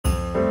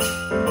Good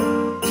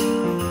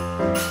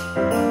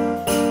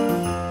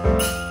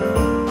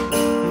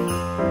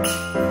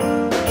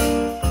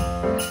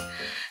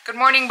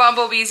morning,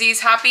 Bumblebeezies.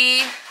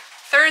 Happy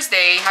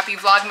Thursday. Happy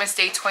Vlogmas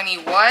Day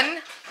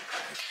 21.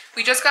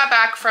 We just got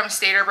back from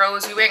Stater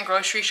Bros. We went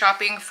grocery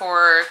shopping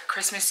for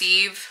Christmas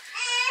Eve.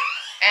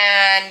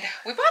 And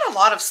we bought a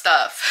lot of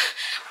stuff.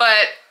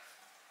 But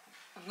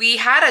we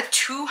had a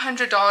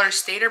 $200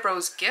 Stater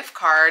Bros gift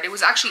card. It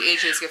was actually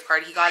AJ's gift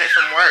card. He got it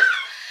from work.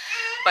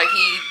 But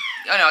he,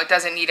 oh no, it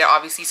doesn't need it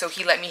obviously, so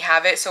he let me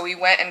have it. So we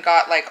went and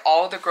got like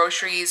all the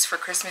groceries for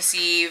Christmas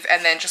Eve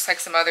and then just like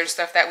some other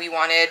stuff that we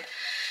wanted.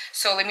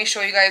 So let me show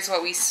you guys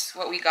what we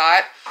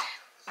got.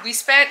 We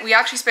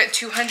actually spent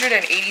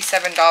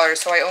 $287,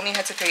 so I only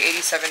had to pay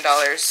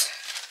 $87.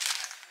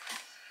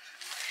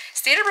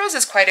 Stater Bros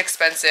is quite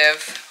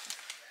expensive.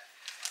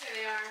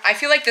 They are. I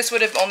feel like this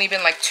would have only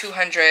been like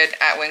 $200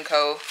 at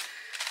Winco.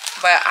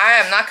 But I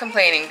am not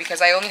complaining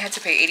because I only had to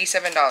pay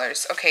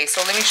 $87. Okay,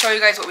 so let me show you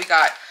guys what we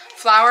got.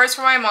 Flowers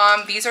for my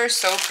mom. These are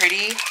so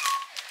pretty.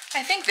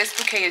 I think this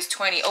bouquet is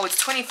 20. Oh, it's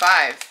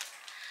 25.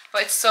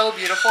 But it's so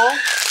beautiful.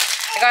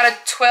 I got a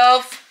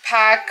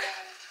 12-pack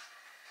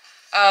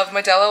of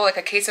Modelo, like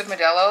a case of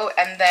Modelo.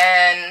 And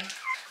then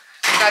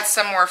I got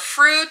some more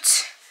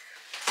fruit.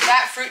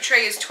 That fruit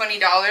tray is $20,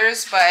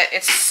 but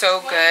it's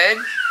so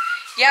good.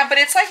 Yeah, but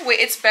it's like,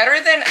 it's better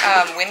than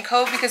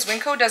Winco because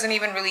Winco doesn't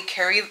even really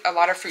carry a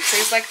lot of fruit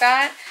trays like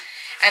that.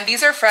 And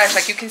these are fresh,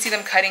 like you can see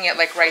them cutting it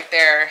like right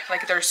there.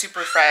 Like they're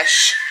super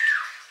fresh.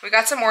 We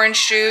got some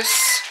orange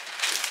juice.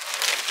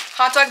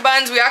 Hot dog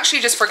buns, we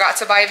actually just forgot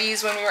to buy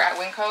these when we were at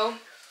Winco.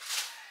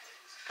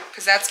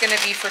 Because that's gonna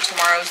be for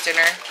tomorrow's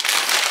dinner.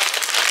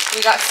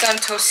 We got some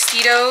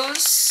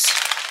Tostitos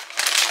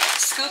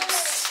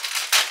scoops.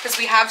 Because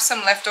we have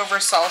some leftover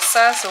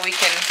salsa, so we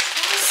can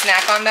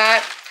snack on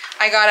that.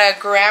 I got a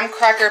graham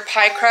cracker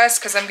pie crust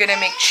because I'm gonna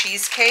make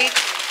cheesecake.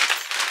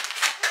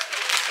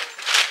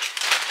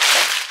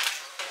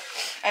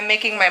 I'm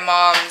making my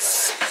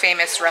mom's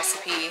famous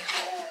recipe.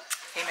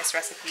 Famous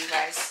recipe, you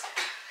guys.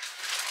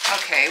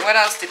 Okay, what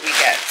else did we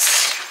get?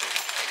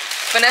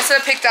 Vanessa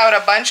picked out a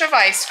bunch of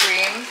ice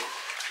cream.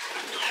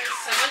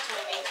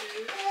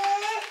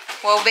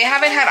 Well, they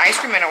haven't had ice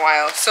cream in a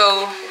while.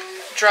 So,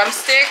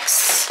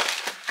 drumsticks.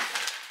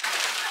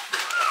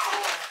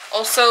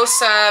 Also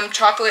some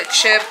chocolate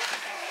chip.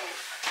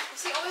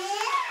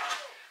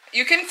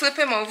 You can flip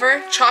him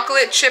over.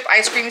 Chocolate chip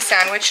ice cream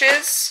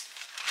sandwiches.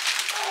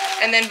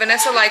 And then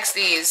Vanessa likes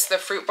these, the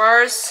fruit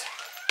bars.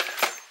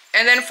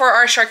 And then for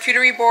our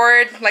charcuterie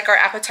board, like our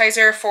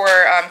appetizer for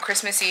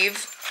Christmas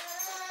Eve,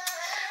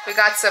 we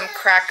got some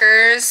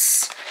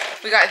crackers.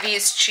 We got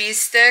these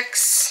cheese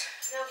sticks.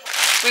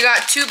 We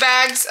got 2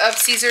 bags of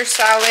Caesar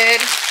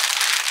salad.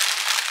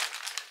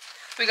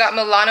 We got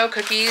Milano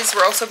cookies.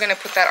 We're also going to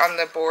put that on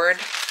the board.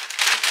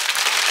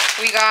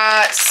 We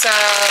got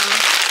some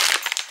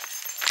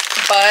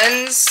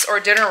buns or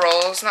dinner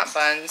rolls. Not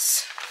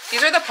buns.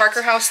 These are the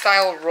Parker House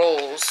style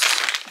rolls.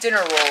 Dinner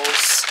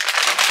rolls.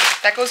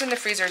 That goes in the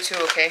freezer too,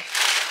 okay?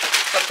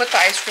 But put the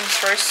ice creams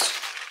first.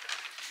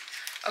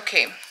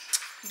 Okay.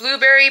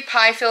 Blueberry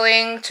pie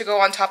filling to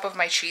go on top of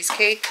my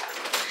cheesecake.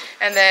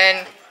 And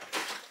then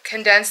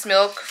condensed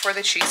milk for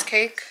the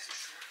cheesecake.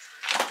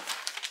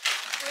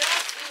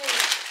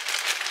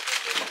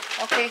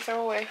 Okay,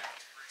 throw away.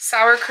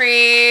 Sour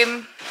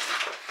cream,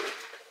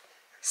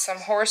 some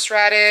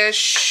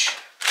horseradish.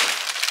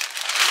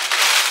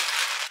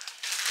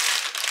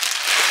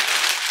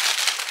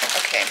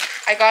 Okay,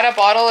 I got a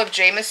bottle of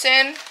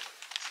Jameson.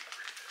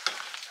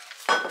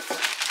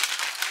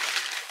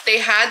 They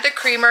had the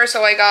creamer,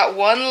 so I got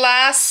one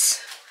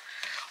last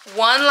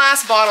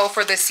bottle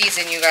for this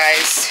season, you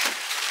guys.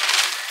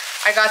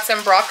 I got some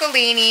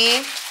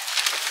broccolini.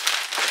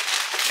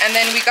 And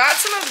then we got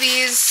some of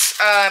these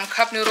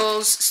cup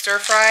noodles stir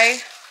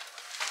fry.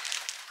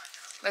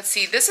 Let's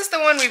see, this is the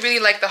one we really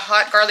like, the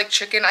hot garlic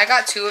chicken. I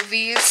got 2 of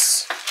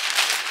these.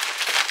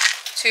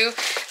 2.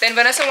 Then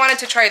Vanessa wanted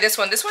to try this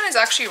one. This one is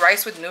actually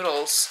rice with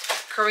noodles.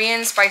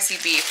 Korean spicy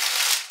beef.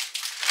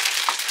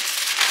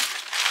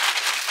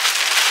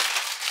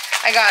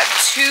 I got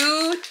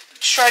 2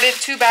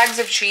 bags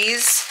of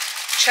cheese.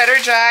 Cheddar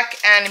jack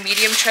and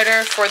medium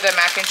cheddar for the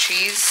mac and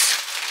cheese.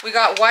 We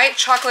got white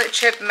chocolate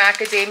chip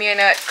macadamia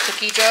nut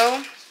cookie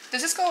dough.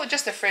 Does this go with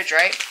just the fridge,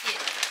 right?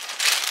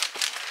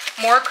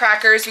 Yeah. More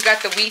crackers. We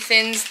got the Wheat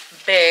Thins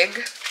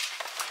big.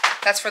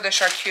 That's for the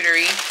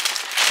charcuterie.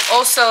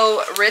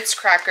 Also, Ritz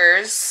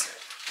crackers.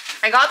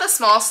 I got the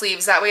small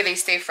sleeves. That way they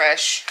stay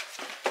fresh.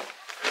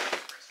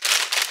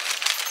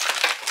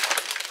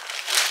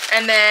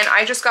 And then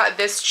I just got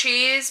this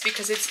cheese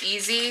because it's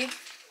easy.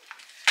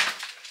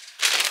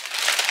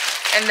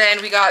 And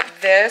then we got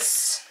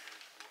this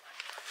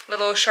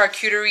little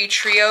charcuterie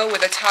trio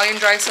with Italian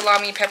dry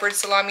salami, peppered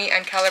salami,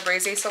 and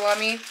calabrese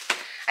salami.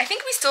 I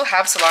think we still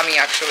have salami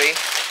actually.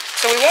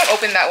 So we won't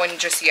open that one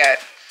just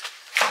yet.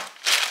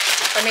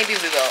 Or maybe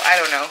we will, I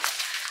don't know.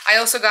 I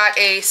also got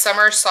a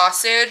summer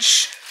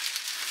sausage.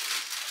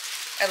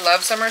 I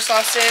love summer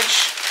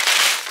sausage.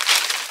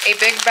 a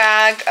big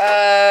bag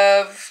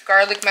of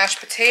garlic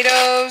mashed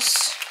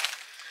potatoes,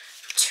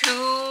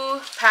 2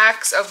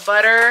 packs of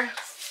butter.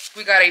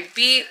 We got a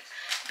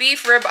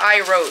beef rib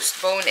eye roast,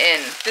 bone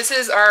in. This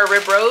is our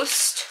rib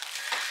roast,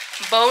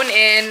 bone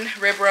in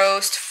rib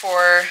roast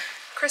for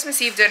Christmas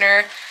Eve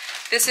dinner.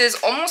 This is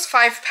almost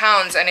 5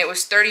 pounds and it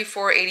was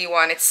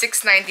 $34.81. It's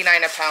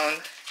 $6.99 a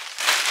pound.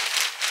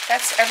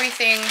 That's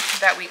everything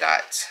that we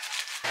got.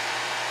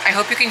 I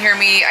hope you can hear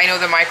me. I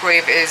know the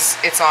microwave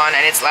it's on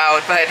and it's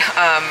loud, but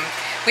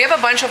we have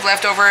a bunch of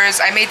leftovers.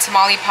 I made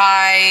tamale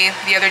pie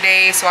the other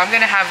day, so I'm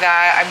gonna have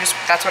that.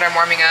 That's what I'm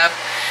warming up.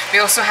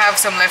 We also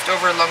have some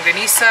leftover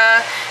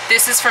longanisa.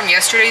 This is from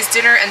yesterday's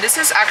dinner, and this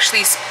is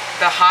actually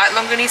the hot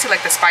longanisa,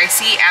 like the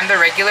spicy and the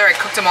regular. I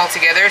cooked them all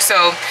together.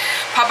 So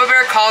Papa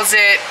Bear calls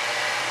it,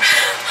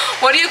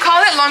 what do you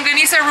call it?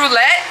 Longanisa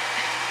roulette?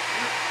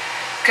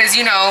 Because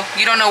you know,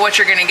 you don't know what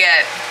you're gonna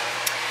get.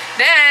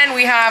 Then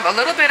we have a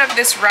little bit of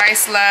this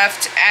rice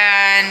left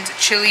and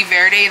chili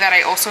verde that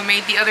I also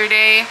made the other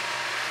day.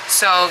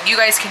 So you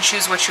guys can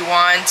choose what you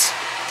want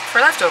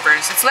for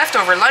leftovers. It's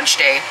leftover lunch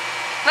day.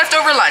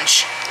 Leftover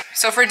lunch.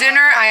 So for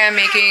dinner, I am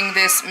making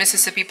this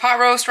Mississippi pot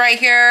roast right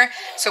here.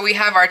 So we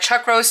have our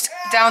chuck roast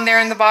down there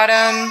in the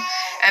bottom.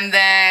 And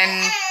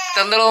then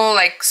the little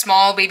like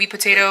small baby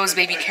potatoes,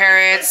 baby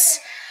carrots,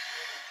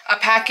 a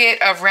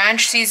packet of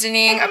ranch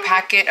seasoning, a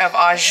packet of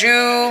au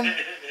jus,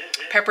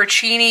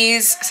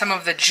 pepperoncinis, some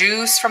of the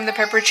juice from the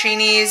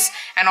pepperoncinis,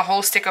 and a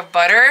whole stick of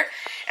butter.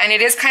 And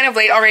it is kind of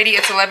late already.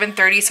 It's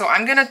 11:30, so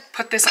I'm gonna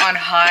put this on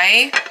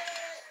high.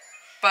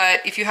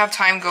 But if you have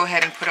time, go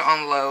ahead and put it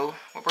on low.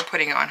 What we're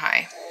putting it on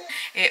high.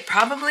 It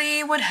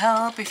probably would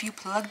help if you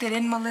plugged it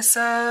in,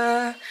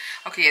 Melissa.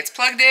 Okay, it's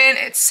plugged in.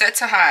 It's set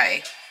to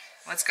high.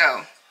 Let's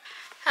go.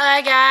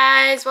 Hi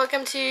guys,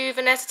 welcome to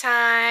Vanessa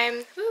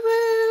time. Woo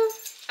woo!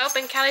 Oh,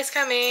 and Callie's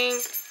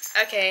coming.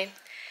 Okay,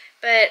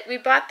 but we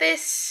bought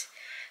this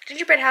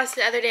gingerbread house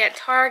the other day at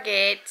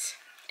Target,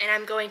 and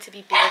I'm going to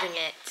be building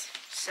it.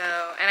 So,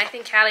 and I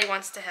think Callie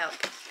wants to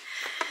help.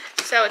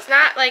 So it's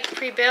not like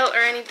pre-built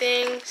or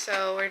anything,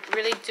 so we're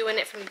really doing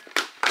it from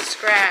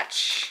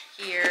scratch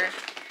here.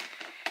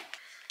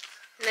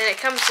 And then it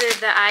comes with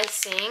the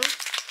icing.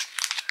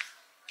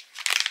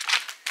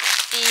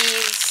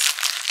 These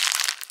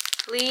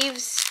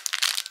leaves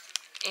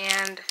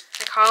and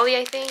like holly,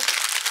 I think.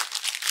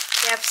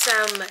 We have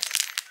some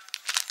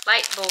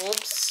light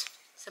bulbs,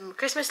 some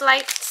Christmas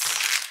lights.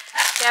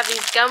 We have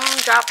these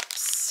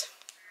gumdrops.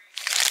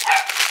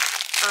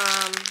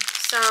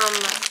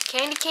 Some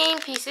candy cane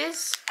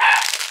pieces,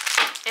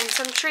 and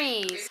some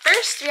trees.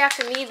 First, we have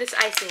to knead this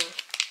icing.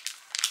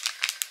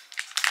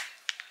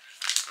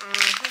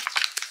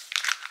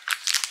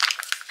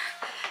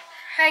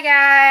 Hi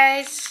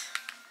guys.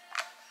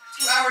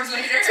 2 hours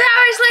later. 2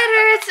 hours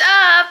later, it's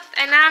up,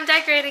 and now I'm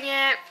decorating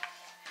it.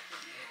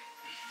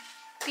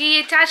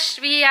 We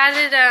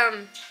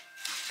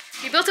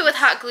built it with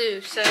hot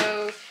glue,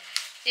 so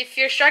if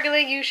you're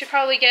struggling, you should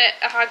probably get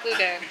a hot glue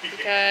gun,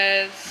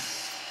 because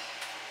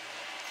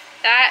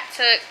that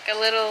took a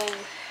little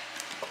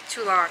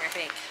too long, I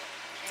think.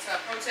 So,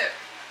 pro tip.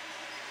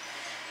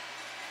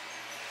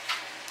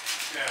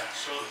 Yeah,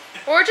 so...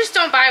 Or just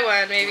don't buy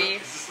one, maybe.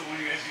 Is this the one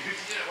you guys used?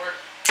 It didn't work.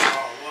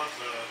 Oh, what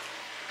the...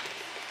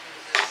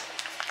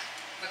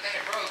 But then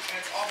it broke, and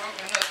it's all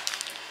broken. Look.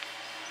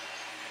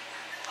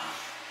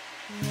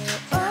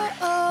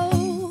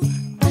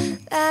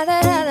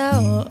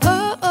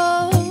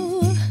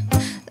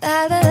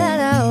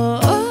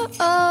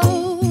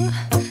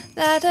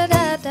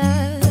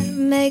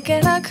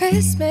 Making our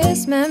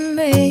Christmas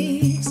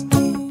memories.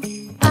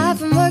 I've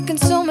been working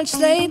so much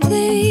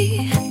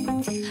lately,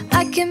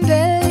 I can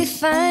barely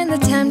find the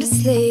time to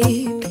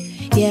sleep.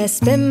 Yeah, I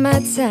spend my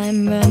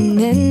time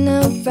running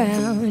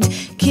around,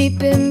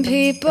 keeping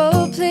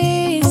people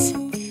pleased.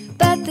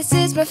 But this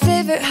is my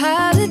favorite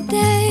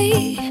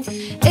holiday.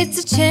 It's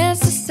a chance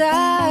to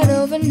start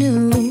over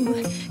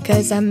new,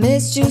 'cause I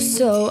missed you,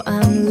 so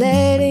I'm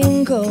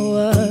letting go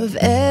of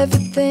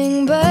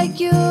everything but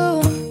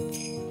you.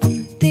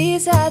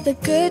 These are the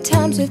good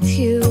times with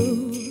you.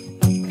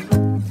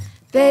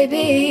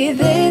 Baby,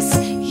 this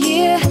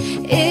year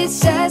it's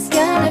just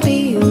gonna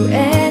be you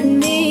and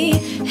me.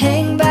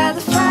 Hang by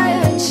the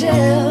fire and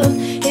chill.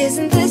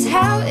 Isn't this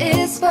how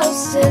it's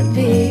supposed to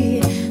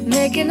be?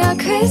 Making our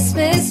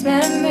Christmas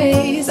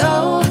memories.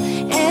 Oh,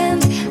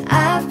 and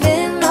I've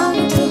been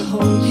longing to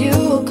hold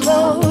you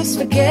close.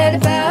 Forget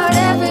about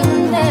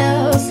everyone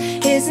else.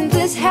 Isn't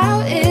this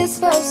how it's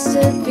supposed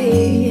to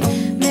be?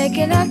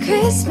 Making our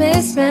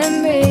Christmas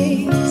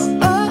memories.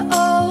 Oh,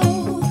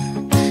 oh,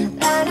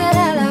 la da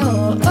da da,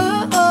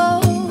 oh, oh,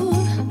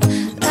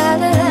 la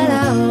da da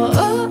da,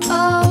 oh,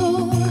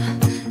 oh,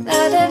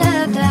 la da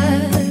da da.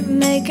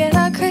 Making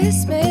our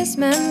Christmas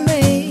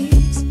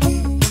memories.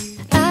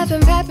 I've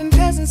been wrapping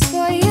presents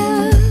for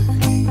you.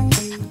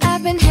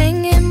 I've been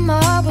hanging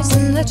marbles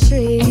in the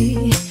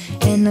tree,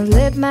 and I've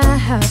lit my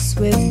house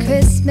with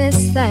Christmas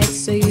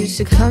lights. So you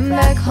should come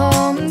back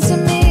home to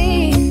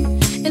me.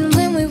 And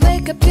when we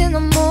wake up in the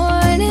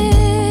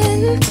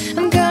morning,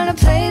 I'm gonna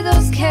play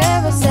those carols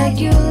songs that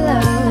you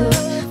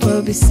love.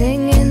 We'll be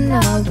singing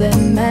all the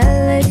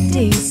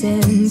melodies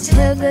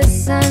until the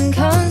sun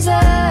comes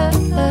up.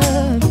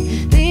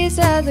 These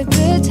are the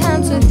good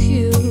times with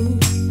you.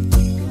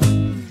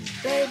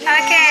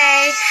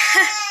 Okay.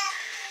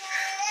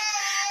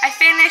 I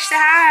finished the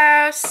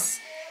house.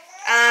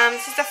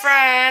 This is the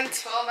front.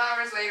 12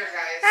 hours later,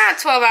 guys. Not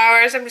 12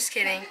 hours, I'm just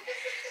kidding.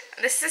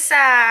 This is the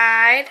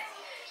side.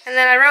 And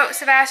then I wrote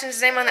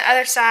Sebastian's name on the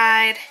other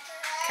side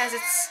because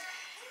it's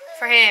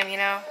for him, you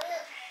know.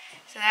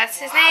 So that's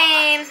his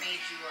name. And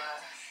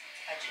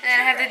then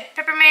I have the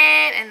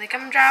peppermint and the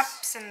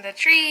gumdrops and the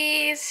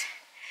trees.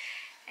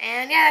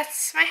 And yeah,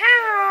 that's my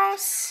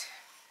house.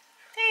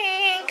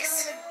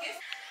 Thanks.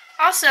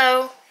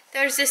 Also,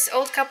 there's this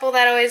old couple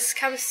that always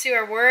comes to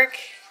our work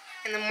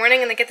in the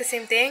morning and they get the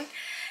same thing.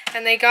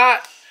 And they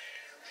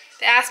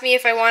asked me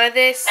if I wanted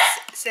this.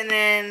 And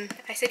then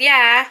I said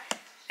yeah.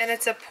 And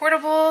it's a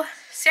portable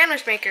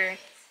sandwich maker,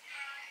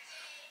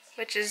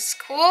 which is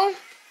cool.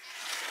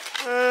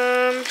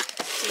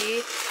 Let's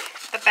see.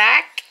 The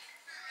back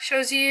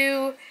shows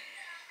you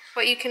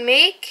what you can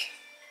make.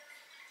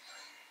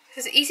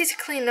 It's easy to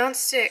clean,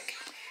 non-stick.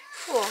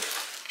 Cool.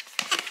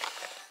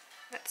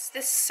 That's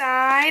this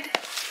side.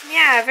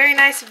 Yeah, very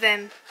nice of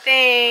them.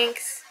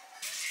 Thanks.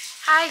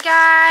 Hi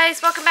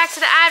guys, welcome back to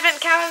the advent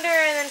calendar,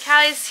 and then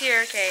Callie's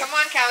here. Okay. Come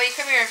on, Callie,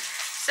 come here.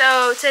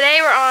 So today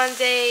we're on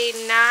day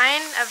 9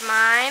 of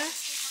mine.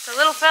 The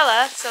little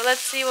fella. So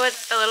let's see what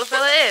the little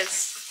fella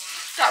is.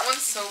 That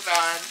one's so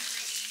bad.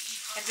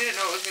 I didn't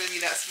know it was gonna be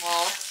that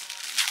small.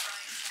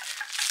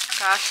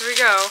 Gosh, here we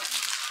go.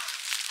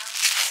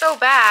 So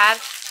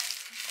bad.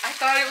 I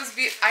thought it would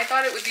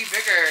be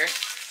bigger.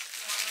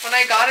 When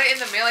I got it in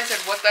the mail, I said,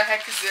 "What the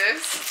heck is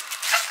this?"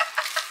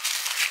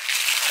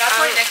 That's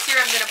why next year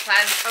I'm gonna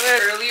plan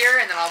earlier,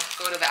 and then I'll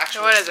go to the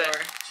actual What is store.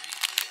 it?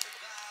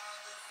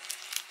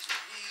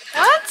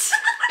 What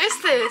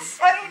is this?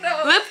 I don't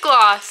know. Lip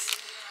gloss.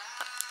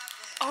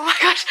 Oh my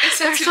gosh,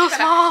 they're so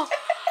small.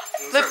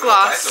 Lip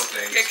gloss.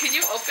 Okay, can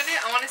you open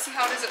it? I want to see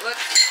how does it look.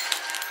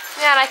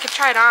 Yeah, and I could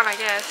try it on, I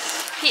guess.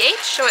 pH,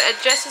 so it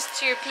adjusts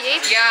to your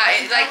pH. Yeah,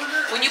 it, like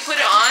when you put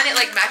it on, it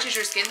like matches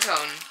your skin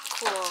tone.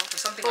 Cool. Or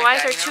something But like why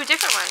that. is there two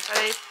different ones? Are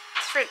they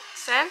different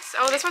scents?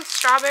 Oh, this one's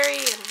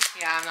strawberry and.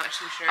 Yeah, I'm not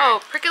too sure.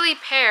 Oh, prickly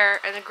pear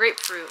and a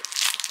grapefruit.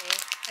 Okay.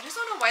 I just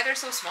don't know why they're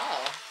so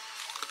small.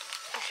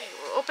 Okay,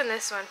 we'll open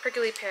this one.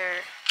 Prickly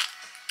pear.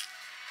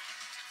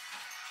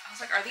 I was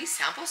like, are these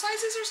sample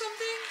sizes or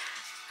something?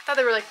 I thought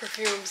they were like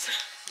perfumes.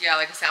 Yeah,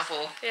 like a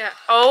sample. Yeah.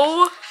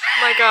 Oh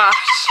my gosh.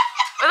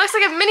 It looks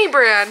like a mini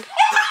brand.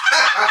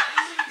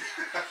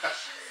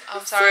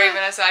 I'm sorry,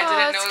 Vanessa. I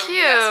didn't know it would be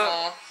that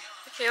small.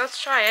 Okay,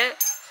 let's try it.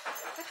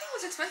 I think it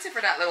was expensive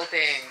for that little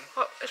thing.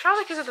 Well, it's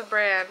probably because of the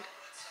brand.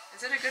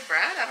 Is it a good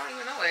brand? I don't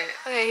even know it.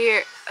 Okay,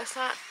 here. It's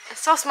not.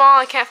 It's so small.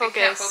 I can't focus.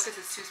 I can't focus.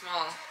 It's too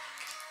small.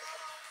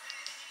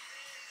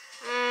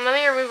 Let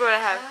me remove what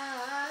I have.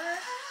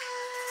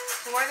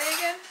 Who are they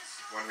again?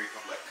 One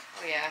Republic.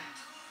 Oh yeah.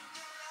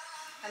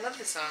 I love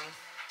this song.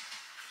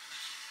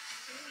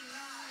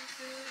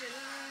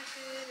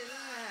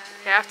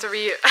 Okay, I have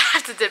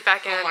to dip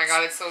back in. Oh my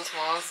god, it's so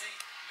small.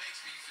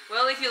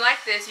 Well, if you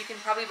like this, you can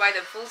probably buy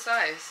the full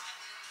size.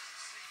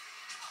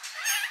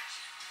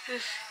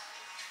 That's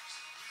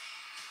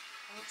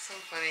so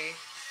funny.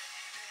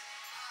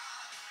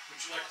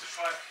 Would you like to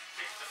try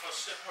take the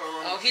first sip?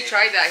 Oh, he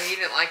tried that. He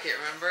didn't like it,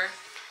 remember?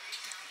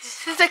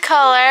 This is the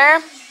color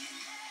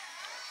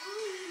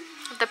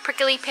of the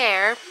prickly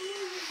pear.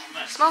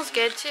 It smells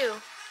good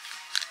too.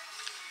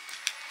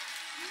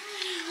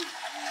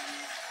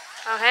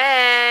 Oh,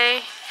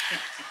 hey.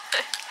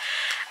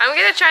 I'm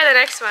gonna try the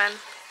next one.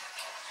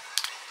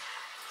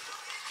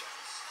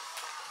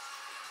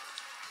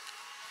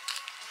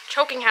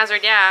 Choking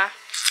hazard, yeah.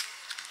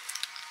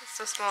 It's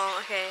so small,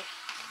 okay.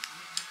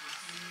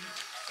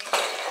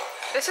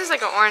 This is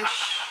like an orange.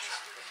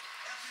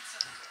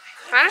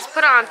 Can I just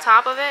put it on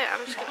top of it?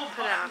 I'm just gonna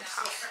put it on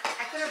top.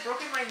 I could have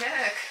broken my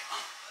neck.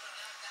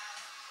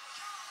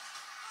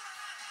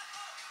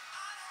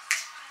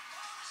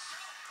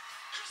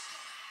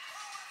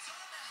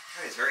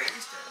 That is very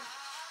interesting.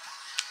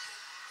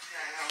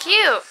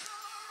 Cute.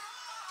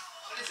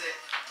 What is it?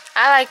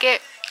 I like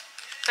it.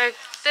 Like,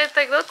 it's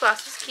like lip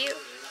gloss. It's cute.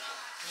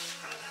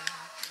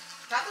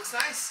 That looks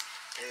nice.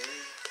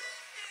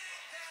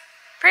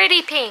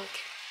 Pretty pink.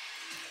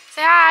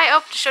 Say hi.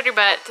 Oh, just showed your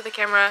butt to the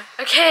camera.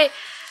 Okay.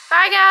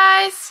 Bye,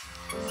 guys.